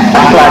 goal.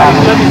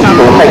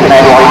 We'll take an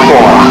line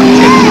 4.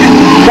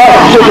 So,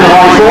 chicken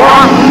line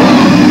 4.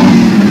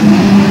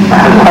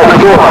 That's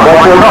good. That's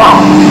good enough.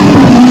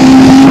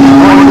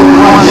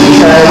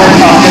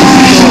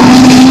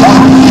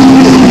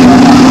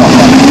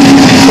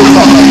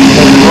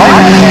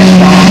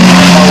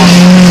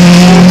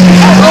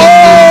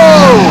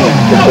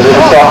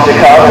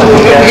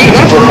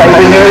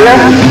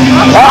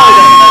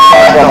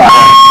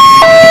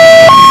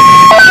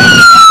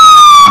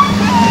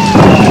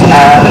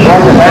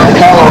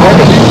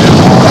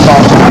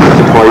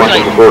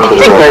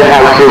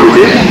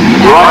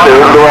 Right,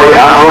 they're underway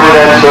and running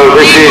in, so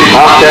this is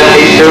Class 10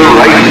 E2,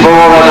 race 4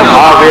 and the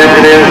RV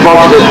Engineering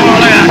sponsors.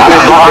 And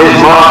it's got his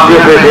Mark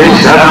Griffith in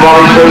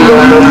 7.2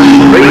 and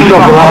 3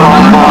 stop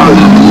around sponsors.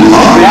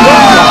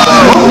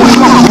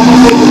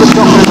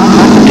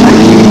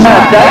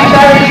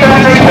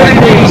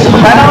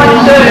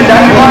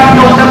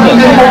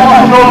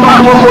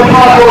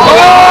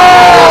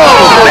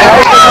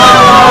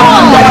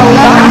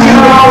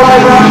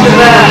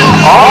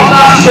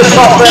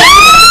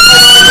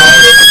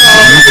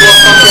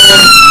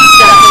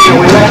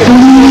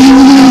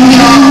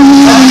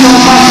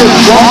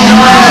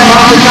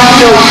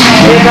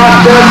 In that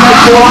third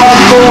place, you are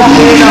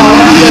 14 now,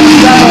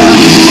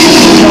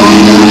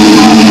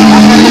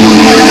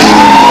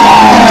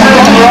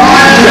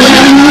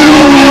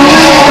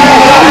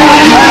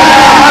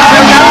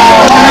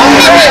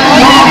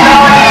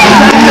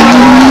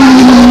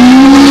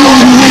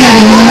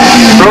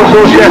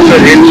 Russell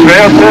Shepherd in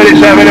round 37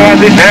 who has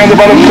it down the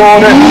bottom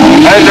corner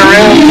and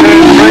around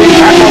turn 3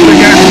 back on the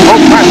gas up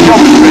past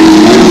Coventry.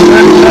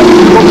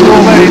 37 comes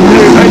already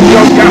through and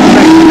John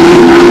Gaffney.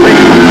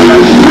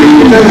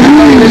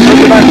 From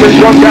the back with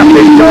John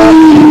Gaffney's car.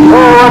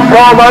 Oh, and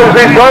Carl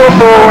Mosley going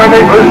for and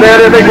it was there,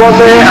 the big one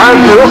there,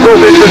 and Russell's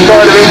in the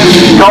side of it.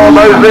 Carl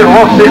Mosley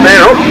lost it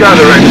there, up down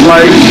the red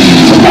flag.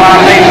 I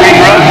think big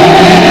run.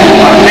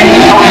 I think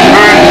Tom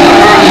Burns,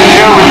 the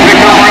show was big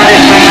on ready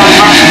to make that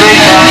match big.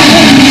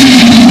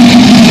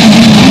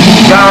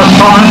 Gareth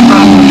Collins,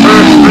 that's the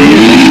first three.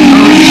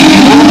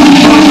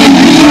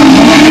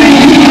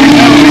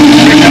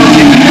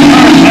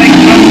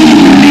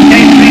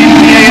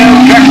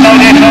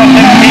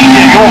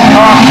 Your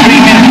car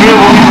streaming through,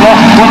 we've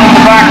lost one at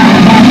the back.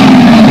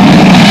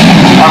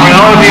 And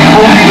reliably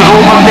 40 was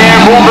almost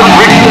there. Morgan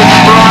Richards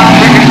from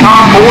second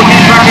car, 40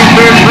 back in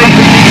third place,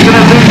 but he's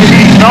going to lose it.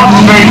 He's not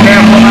very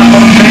careful on that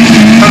bottom thing.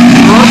 But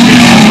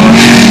Rogers second,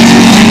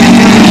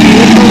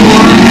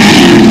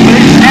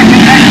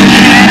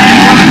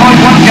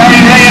 Gary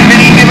Ray and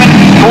Vinnie Gibbon,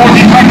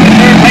 40 back in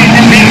third place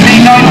in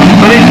BC9,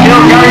 but it's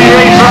still Gary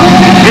Ray from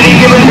Vinnie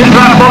Gibbon in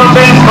that bottom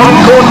bend, Colin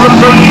Cortland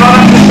from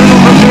Ivan to Phil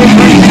for third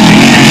place.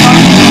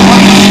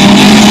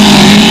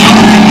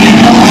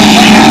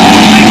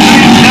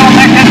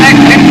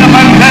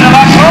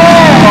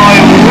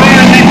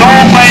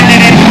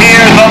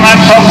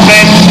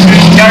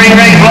 Gary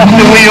Ray's lost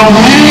the wheel.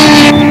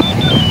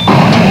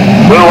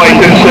 We'll wait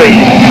and see.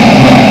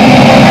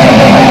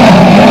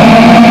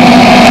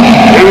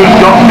 Who's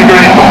got the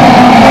grip?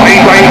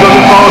 Pete Wayne's on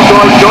the far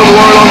side, John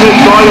Warren on this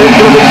side, it's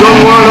going to be John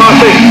Warren, I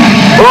think.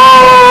 Oh,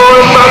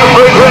 and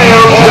Manfred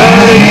Graham,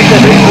 he's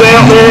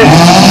out there.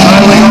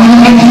 And we got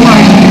 10th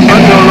place.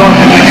 And no loss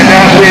is looking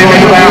down here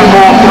in about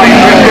 4th place.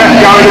 We're just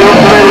going up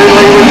to the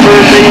lead with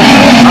 13.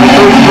 And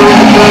through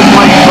to third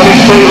place,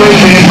 22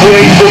 losing in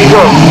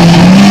PAC1.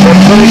 The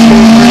 22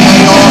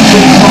 ARC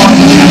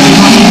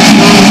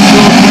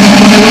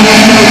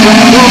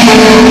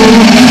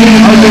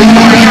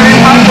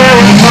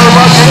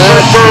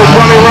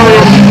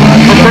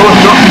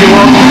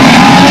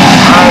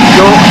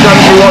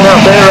 71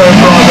 out there,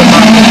 private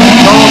man.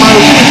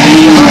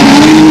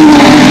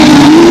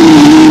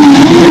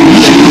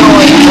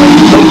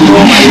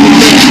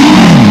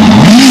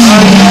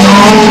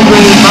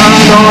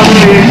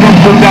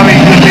 Some damage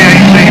to the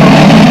AC.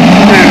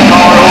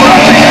 Two-car, or I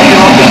think he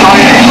lost the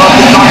tyre,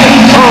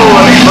 Oh,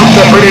 and it looks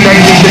a pretty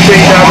dangerous to see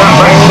down that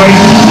back straight.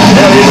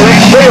 Down in the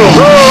next field.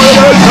 Oh,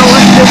 and a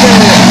collector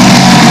there.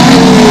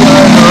 Oh,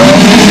 and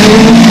red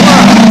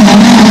flag.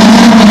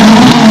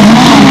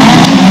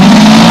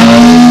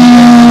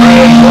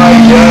 Red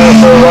flag,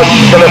 for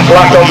Roger's going to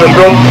flack on the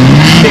front.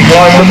 He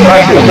climbs up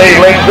back to Steve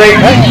Lindsay.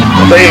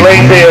 Steve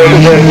Lindsay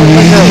owns it.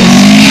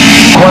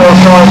 Well,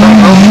 time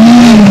back up.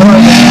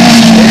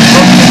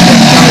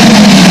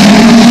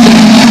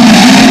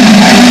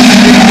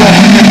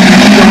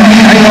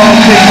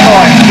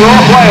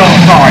 Short Wales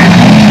side.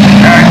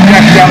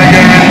 Jeff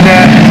Gallagher and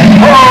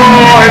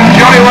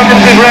Johnny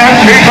Wonderson round.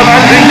 Two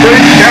commands into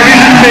it. Jerry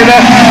the Spinner.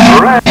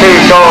 Two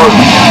cars,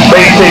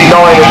 BT9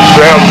 and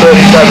round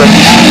 37.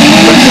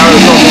 But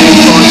Gareth on the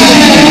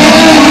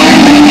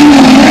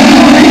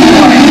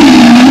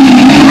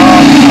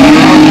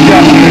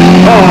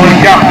Oh, and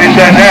Gaffney's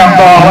there down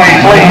far away,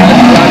 please.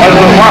 As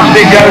the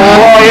plastic goes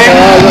flying.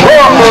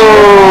 Oh,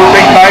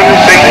 big bangs,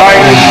 big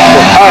bangs.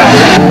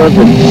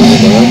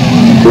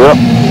 Yep.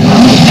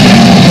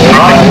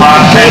 Right,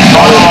 last head,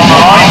 bottom on the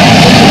line.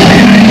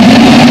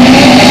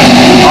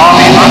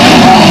 Army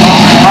marking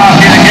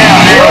again.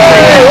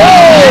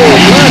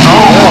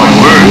 Oh my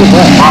word.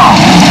 Wow.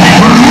 They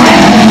were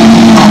great.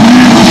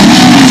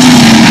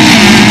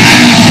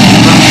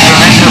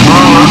 Tremendous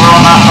rollover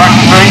on that back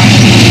straight.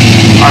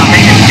 I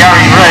think it's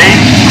Gary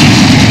Ray.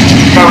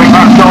 Going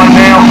back side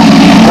now.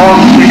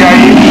 Once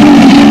again.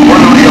 What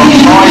are we on?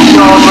 5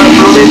 cars left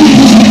running.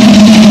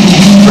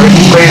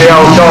 Three the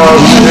old cars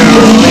who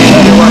lead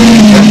the way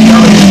to Jeff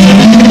Gallagher.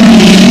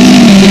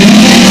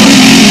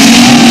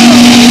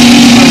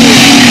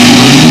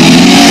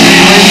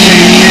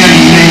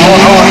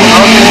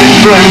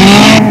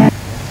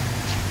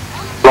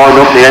 Line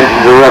up the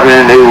engines of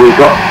revenue, we've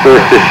got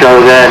first to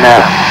show there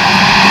now.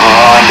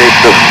 And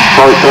it's the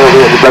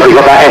we've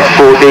got that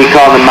S4D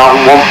car, the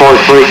Mountain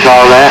 153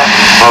 car there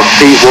of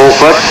Steve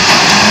Walford.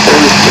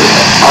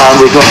 And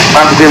we've got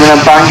banging and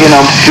banging,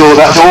 I'm sure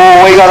that's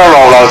all. We got a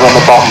rollover on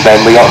the bottom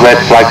bend, we got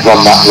red flags on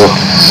that look.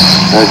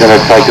 It's going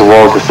to take a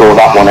while to sort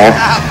that one out.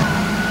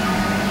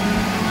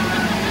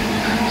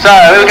 So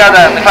here we go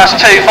then, the Class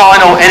 2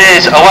 final, it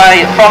is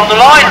away from the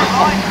line.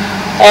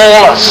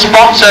 All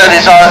sponsored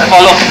is, if I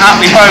look at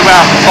the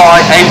programme,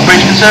 by Avon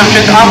Bridge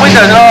Conservatories and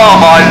Windows. Oh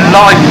my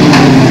life,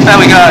 there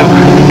we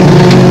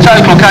go.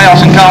 total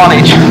chaos and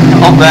carnage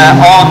up there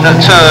on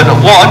turn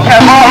 1.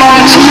 Mark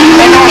Lawrence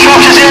in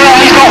non-structure 0,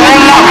 he's got 1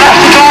 lap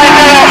left to drive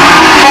there,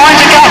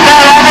 finds a gap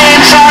there on the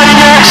inside in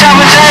York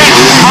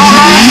 17. Mark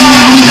Lawrence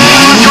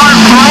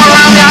trying to roll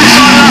around the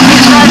outside of that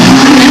pit lane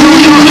in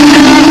non-structure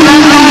 2,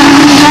 red line,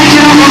 takes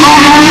it up and Mark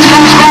Lawrence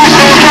comes back,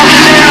 non-structure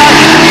 0,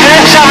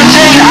 York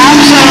 17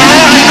 absolutely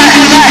neck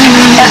and neck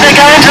as they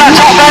go into that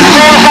top end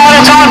for the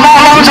final time. Mark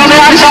Lawrence on the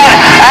outside,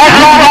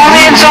 Headlong on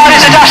the inside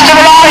is a dash to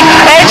the line,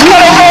 it's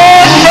going to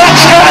run,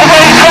 that's going to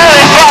be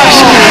very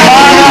close.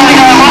 And there we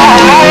go,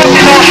 Mark Lawrence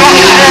in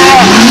non-structure 0,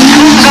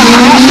 comes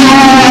across the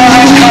line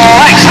and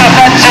collects the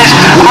fences,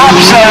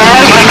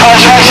 absolutely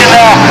close racing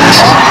there.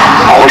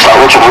 I wish that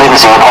Richard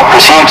Lindsay on hot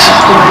pursuit.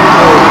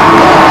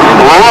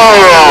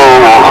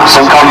 Whoa,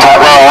 some contact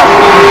there.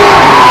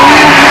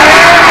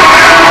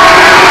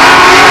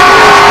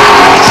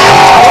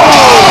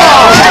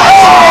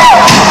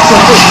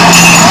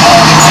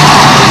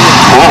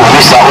 Oh,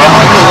 missed that one.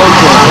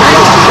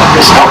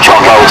 It's not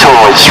John Go at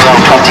all, it's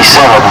round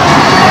 27.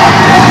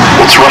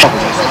 It's Russian.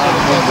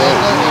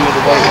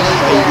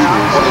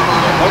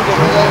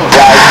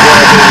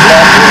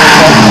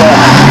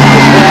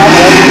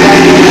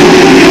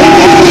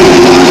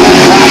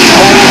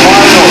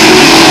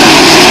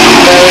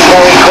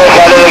 Very quick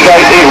out of the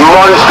gate, these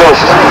monstrous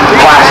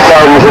class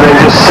 10s, and then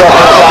just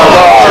settles down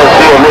there.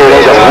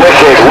 There's a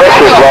wicked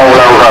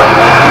rollover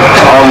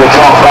on the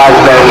top bank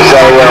then,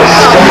 so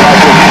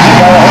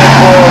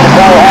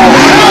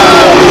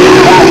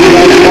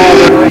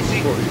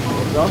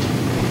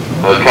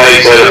Okay,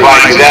 so the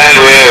flags down,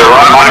 we're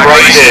right back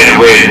racing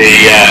with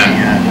the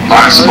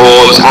Max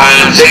Sports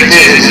and 60s.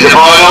 This is the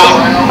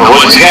final. And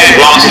once again,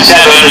 blocks of 7,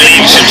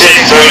 leaves of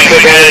 6, very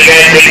quick out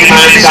again, Mickey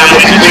Man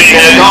sandwich between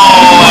them.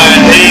 Oh,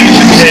 and leaves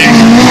of 6.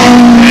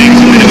 Makes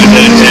a bit of a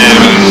turn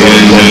there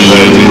and goes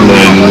over with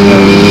the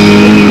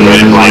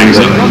red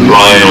flags are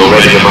flying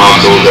already, the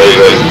marshals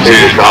over to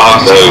the car,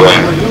 so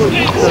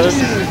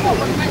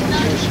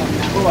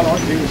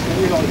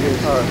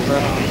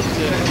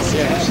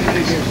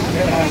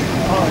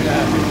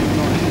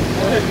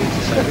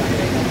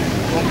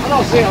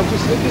I'm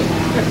just thinking.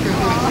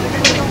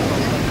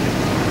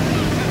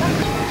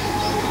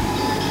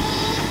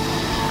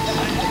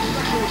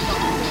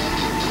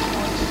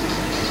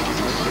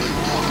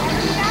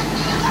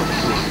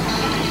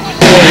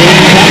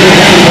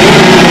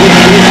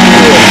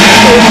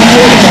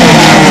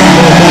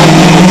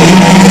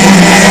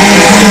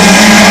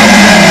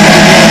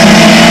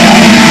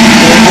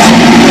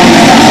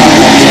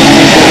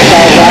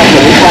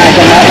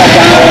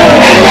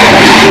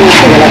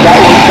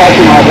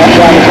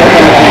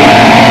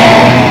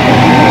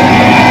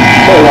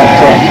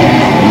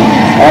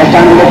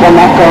 Standing up on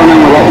that corner,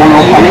 we've got one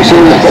up, and it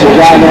seems that the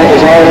driver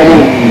is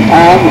already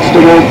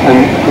stood up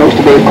and looks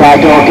to be quite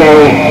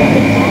okay.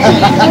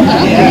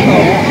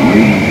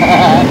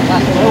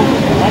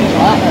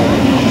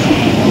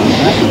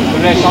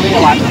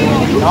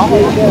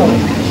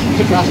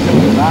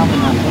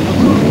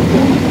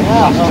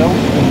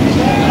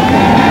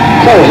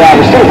 So the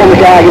driver's still up on the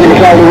car, giving the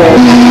crowd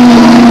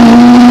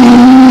away.